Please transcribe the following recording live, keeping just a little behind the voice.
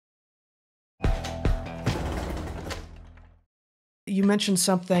you mentioned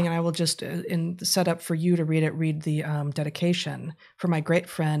something, and I will just set up for you to read the dedication for my great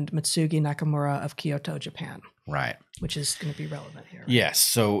friend Mitsugi Nakamura of Kyoto, Japan. Right. Which is going to be relevant here. Right? Yes.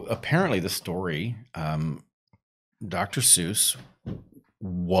 So apparently the story, Dr. Seuss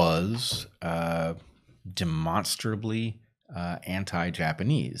was demonstrably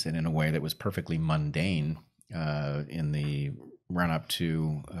anti-Japanese, and in a way that was perfectly mundane in the run-up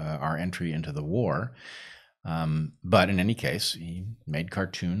to our entry into the war. But in any case, he made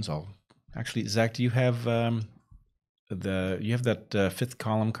cartoons. Actually, Zach, do you have that fifth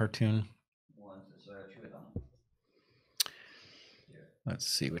column cartoon? Let's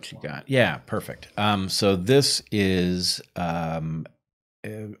see what you got. Yeah, perfect. So this is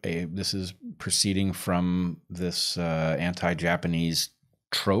this is proceeding from this anti-Japanese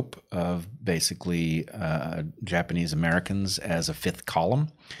trope of basically Japanese Americans as a fifth column,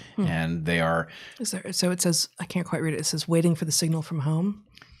 and they are. So it says, I can't quite read it. It says waiting for the signal from home.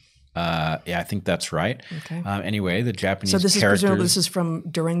 Yeah, I think that's right. Okay. Anyway, the Japanese So this characters. Presumably this is from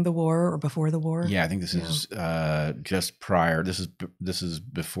during the war or before the war? Yeah, I think this is just prior. This is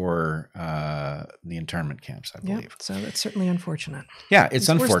before the internment camps, I believe. Yeah, so that's certainly unfortunate. Yeah, it's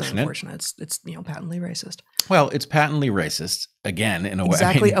unfortunate. Worse than unfortunate. It's patently racist. Well, it's patently racist again in a way.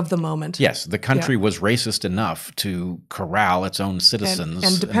 Exactly of the moment. Yes, the country was racist enough to corral its own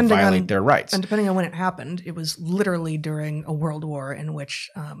citizens and violate their rights. And depending on when it happened, it was literally during a world war in which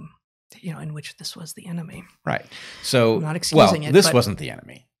in which this was the enemy. Right. So, I'm not excusing it. This wasn't the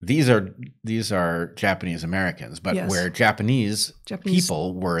enemy. These are Japanese Americans, but where Japanese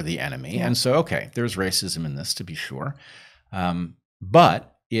people were the enemy. Yeah. And so, okay, there's racism in this, to be sure.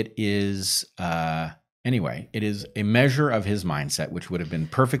 But it is, anyway, it is a measure of his mindset, which would have been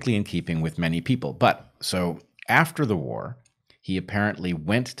perfectly in keeping with many people. But so after the war, he apparently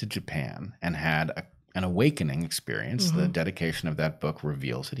went to Japan and had an awakening experience. Mm-hmm. The dedication of that book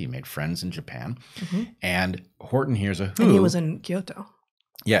reveals it. He made friends in Japan. Mm-hmm. And Horton Hears a Who. And he was in Kyoto.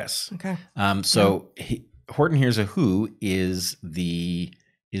 Yes. Okay. Horton Hears a Who is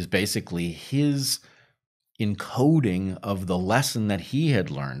basically his encoding of the lesson that he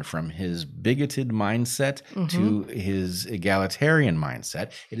had learned from his bigoted mindset to his egalitarian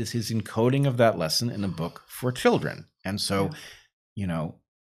mindset. It is his encoding of that lesson in a book for children. And so,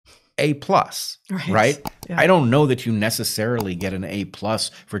 A+, right? Yeah. I don't know that you necessarily get an A+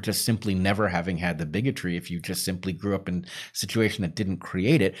 for just simply never having had the bigotry if you just simply grew up in a situation that didn't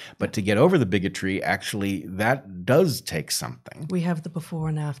create it. But to get over the bigotry, actually, that does take something. We have the before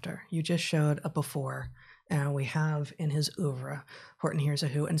and after. You just showed a before, and we have in his oeuvre, Horton Hears a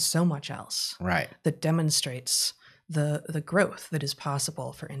Who, and so much else. Right. That demonstrates the growth that is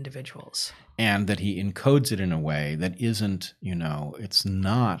possible for individuals. And that he encodes it in a way that isn't, it's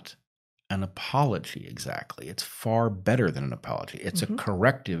not an apology exactly. It's far better than an apology. It's a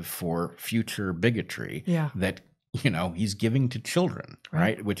corrective for future bigotry that, he's giving to children,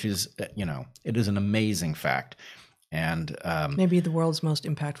 right? Which is, it is an amazing fact. And maybe the world's most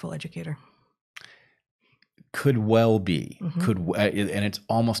impactful educator. Could well be. And it's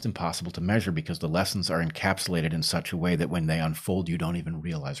almost impossible to measure because the lessons are encapsulated in such a way that when they unfold, you don't even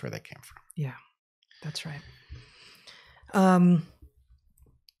realize where they came from. Yeah, that's right.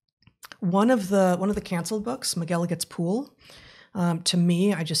 One of the canceled books, McGilligan's Pool. To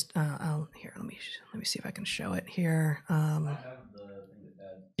me, I just here. Let me see if I can show it here. I have the thing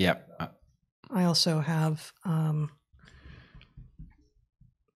that Yep. I also have.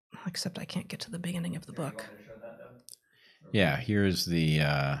 Except I can't get to the beginning of the book. Yeah, here's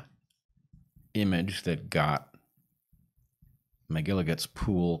the image that got McGilligan's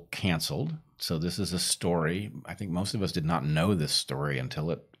Pool canceled. So this is a story. I think most of us did not know this story until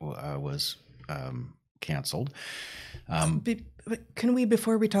it was canceled. Can we,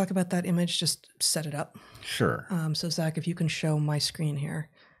 before we talk about that image, just set it up? Sure. So Zach, if you can show my screen here.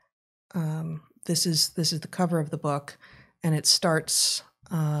 This is the cover of the book, and it starts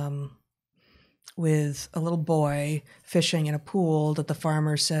with a little boy fishing in a pool that the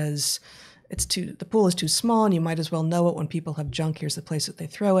farmer says the pool is too small and you might as well know it. When people have junk, here's the place that they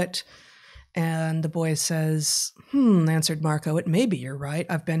throw it. And the boy says, answered Marco, it may be you're right.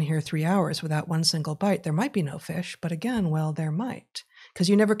 I've been here 3 hours without one single bite. There might be no fish, but again, well, there might. Because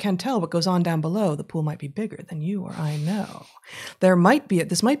you never can tell what goes on down below. The pool might be bigger than you or I know.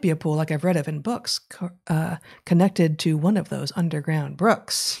 This might be a pool like I've read of in books, connected to one of those underground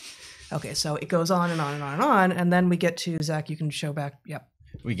brooks. Okay, so it goes on and on and on and on, and then we get to, Zach, you can show back, yep.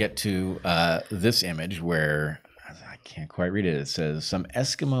 We get to this image where, I can't quite read it, it says, some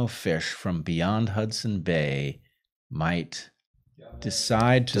Eskimo fish from beyond Hudson Bay might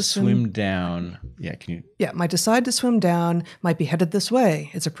Decide to swim down. Yeah, can you? Yeah, might decide to swim down, might be headed this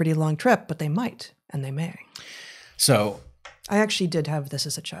way. It's a pretty long trip, but they might, and they may. So I actually did have this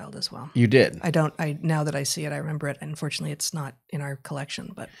as a child as well. You did? Now that I see it, I remember it. Unfortunately, it's not in our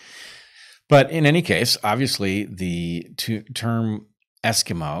collection, But in any case, obviously the term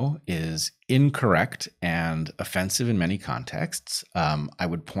Eskimo is incorrect and offensive in many contexts. I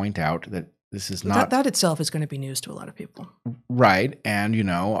would point out that this is not that itself is going to be news to a lot of people, right? And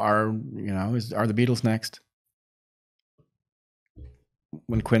are the Beatles next?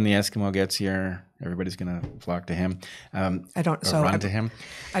 When Quinn the Eskimo gets here, everybody's going to flock to him. Run to him.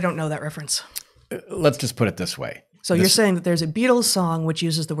 I don't know that reference. Let's just put it this way. So you're saying that there's a Beatles song which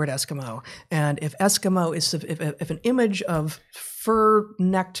uses the word Eskimo, and if Eskimo is if an image of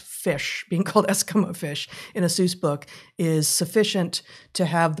fur-necked fish being called Eskimo fish in a Seuss book is sufficient to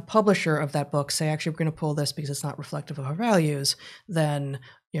have the publisher of that book say, actually, we're going to pull this because it's not reflective of our values, then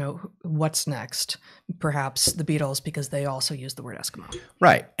what's next? Perhaps the Beatles, because they also use the word Eskimo.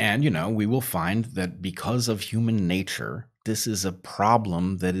 Right. And, we will find that because of human nature, this is a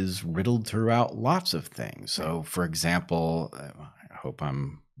problem that is riddled throughout lots of things. So, for example, I hope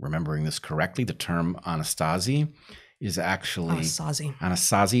I'm remembering this correctly, the term Anasazi is actually...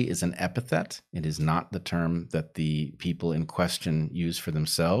 Anasazi is an epithet. It is not the term that the people in question use for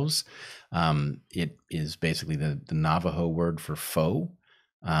themselves. It is basically the Navajo word for foe.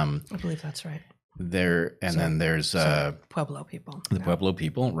 I believe that's right. Then there's Pueblo people. The Pueblo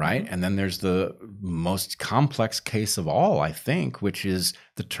people, right? Mm-hmm. And then there's the most complex case of all, I think, which is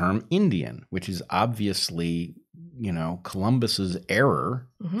the term Indian, which is obviously, Columbus's error,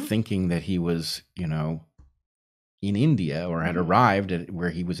 thinking that he was, in India or had arrived at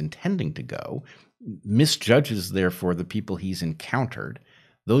where he was intending to go, misjudges, therefore, the people he's encountered.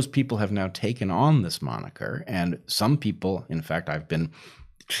 Those people have now taken on this moniker, and some people, in fact, I've been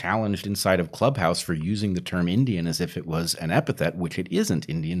challenged inside of Clubhouse for using the term Indian as if it was an epithet, which it isn't.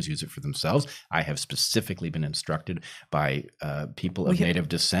 Indians use it for themselves. I have specifically been instructed by people of native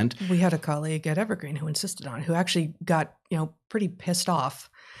descent. We had a colleague at Evergreen who insisted on it, who actually got, pretty pissed off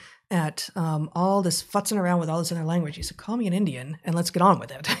at all this futzing around with all this other language. He said, call me an Indian and let's get on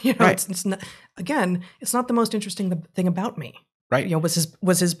with it. Right. It's not, again, it's not the most interesting thing about me. Right.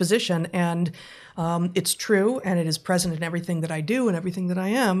 Was his position. And it's true, and it is present in everything that I do and everything that I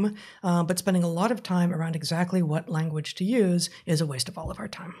am. But spending a lot of time around exactly what language to use is a waste of all of our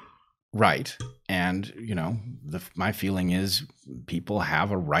time. Right. And, my feeling is people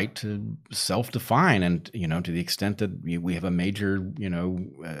have a right to self-define. And, to the extent that we have a major,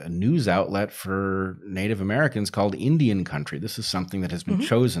 news outlet for Native Americans called Indian Country. This is something that has been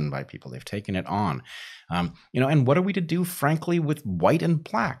chosen by people. They've taken it on. And what are we to do, frankly, with white and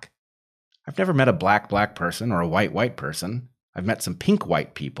black? I've never met a black person or a white person. I've met some pink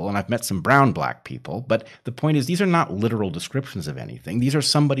white people and I've met some brown black people. But the point is, these are not literal descriptions of anything. These are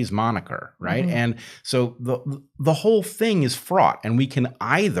somebody's moniker, right? And so the whole thing is fraught, and we can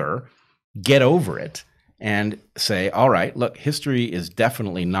either get over it and say, all right, look, history is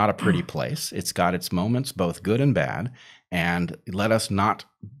definitely not a pretty place. It's got its moments, both good and bad, and let us not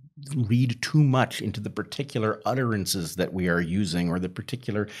read too much into the particular utterances that we are using or the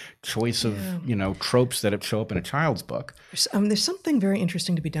particular choice of, tropes that show up in a child's book. There's something very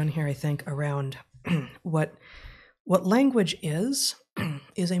interesting to be done here, I think, around what language is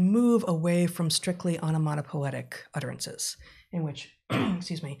a move away from strictly onomatopoetic utterances, in which,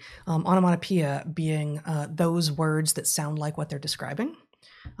 onomatopoeia being those words that sound like what they're describing.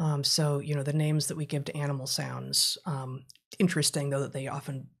 So, the names that we give to animal sounds, interesting, though, that they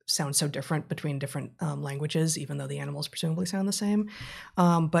often sound so different between different languages, even though the animals presumably sound the same.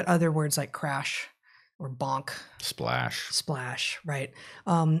 But other words like crash or bonk. Splash, right.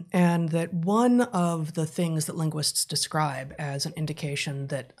 And that one of the things that linguists describe as an indication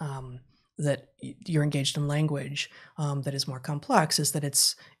that that you're engaged in language that is more complex is that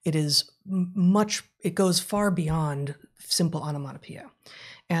it goes far beyond simple onomatopoeia.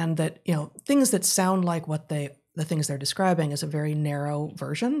 And that, things that sound like the things they're describing is a very narrow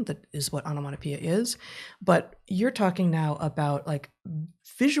version that is what onomatopoeia is. But you're talking now about like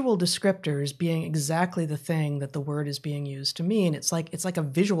visual descriptors being exactly the thing that the word is being used to mean. It's like a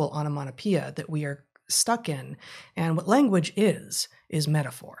visual onomatopoeia that we are stuck in. And what language is is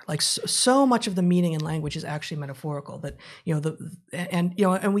metaphor. Like so much of the meaning in language is actually metaphorical. That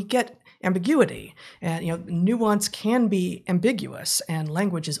and we get ambiguity, and nuance can be ambiguous, and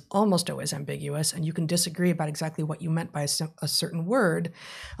language is almost always ambiguous, and you can disagree about exactly what you meant by a certain word,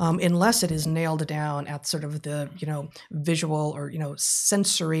 unless it is nailed down at sort of the visual or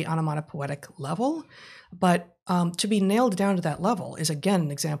sensory onomatopoetic level. But to be nailed down to that level is again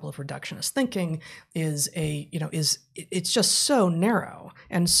an example of reductionist thinking. It's just so narrow,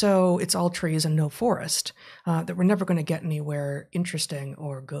 and so it's all trees and no forest, that we're never going to get anywhere interesting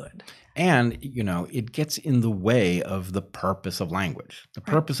or good. And it gets in the way of the purpose of language. The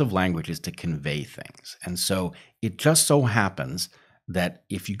purpose of language is to convey things, and so it just so happens that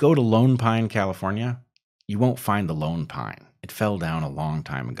if you go to Lone Pine, California, you won't find the lone pine. It fell down a long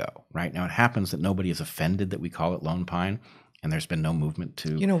time ago, right? Now, it happens that nobody is offended that we call it lone pine, and there's been no movement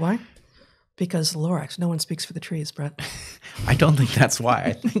to... You know why? Because Lorax, no one speaks for the trees, Brett. I don't think that's why.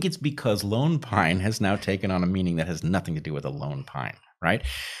 I think it's because lone pine has now taken on a meaning that has nothing to do with a lone pine, right?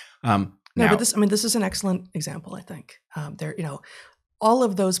 But this is an excellent example, I think. All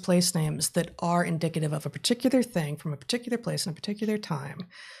of those place names that are indicative of a particular thing from a particular place in a particular time,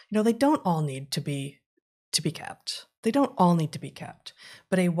 they don't all need to be kept. They don't all need to be kept.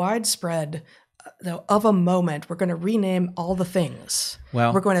 But a widespread of a moment, we're going to rename all the things.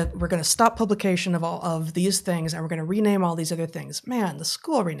 Well, we're going to stop publication of all of these things, and we're going to rename all these other things. Man, the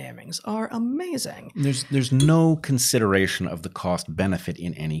school renamings are amazing. There's no consideration of the cost benefit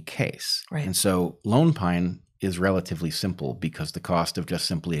in any case. Right. And so Lone Pine is relatively simple because the cost of just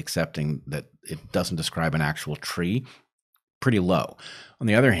simply accepting that it doesn't describe an actual tree, pretty low. On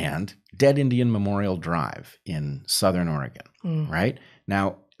the other hand, Dead Indian Memorial Drive in Southern Oregon, right?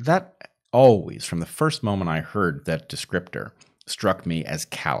 Now, that always, from the first moment I heard that descriptor, struck me as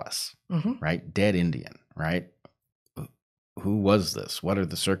callous, right? Dead Indian, right? Who was this? What are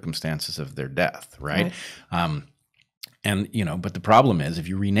the circumstances of their death, right? But the problem is, if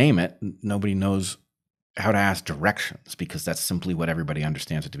you rename it, nobody knows how to ask directions because that's simply what everybody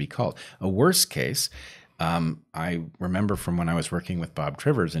understands it to be called. A worse case, I remember from when I was working with Bob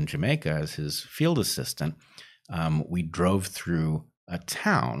Trivers in Jamaica as his field assistant, we drove through a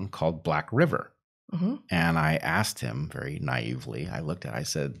town called Black River. And I asked him very naively, I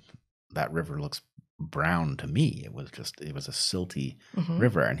said, that river looks brown to me. It was a silty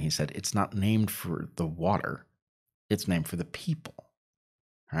river. And he said, it's not named for the water. It's named for the people.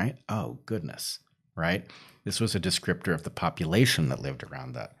 Right? Oh, goodness. Right? This was a descriptor of the population that lived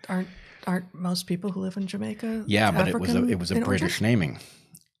around that. Aren't most people who live in Jamaica? Yeah, but African it was a British naming.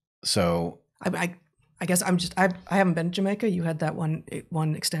 So I guess I haven't been to Jamaica. You had that one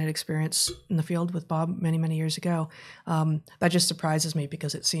extended experience in the field with Bob many years ago. That just surprises me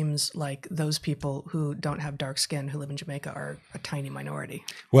because it seems like those people who don't have dark skin who live in Jamaica are a tiny minority.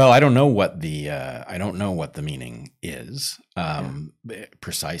 Well, I don't know what the meaning is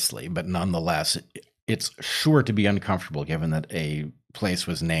precisely, but nonetheless, it's sure to be uncomfortable given that a place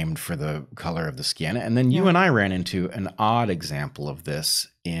was named for the color of the skin. And then you and I ran into an odd example of this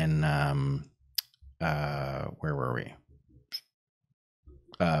in where were we?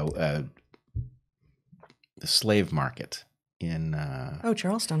 The slave market in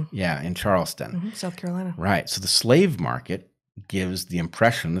Charleston. Yeah, in Charleston, South Carolina. Right. So the slave market gives the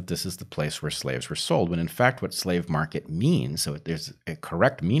impression that this is the place where slaves were sold, when in fact what slave market means, so there's a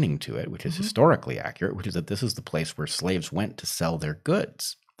correct meaning to it, which is historically accurate, which is that this is the place where slaves went to sell their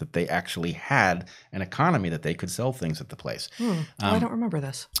goods, that they actually had an economy that they could sell things at the place. I don't remember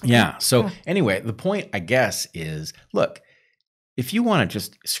this. Okay. Yeah. So anyway, the point, I guess, is, look, if you want to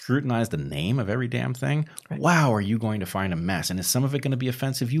just scrutinize the name of every damn thing, wow, are you going to find a mess? And is some of it going to be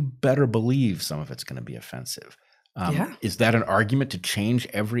offensive? You better believe some of it's going to be offensive. Is that an argument to change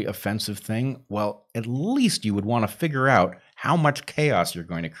every offensive thing? Well, at least you would want to figure out how much chaos you're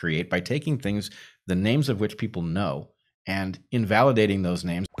going to create by taking things, the names of which people know, and invalidating those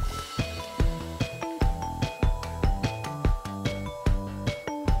names.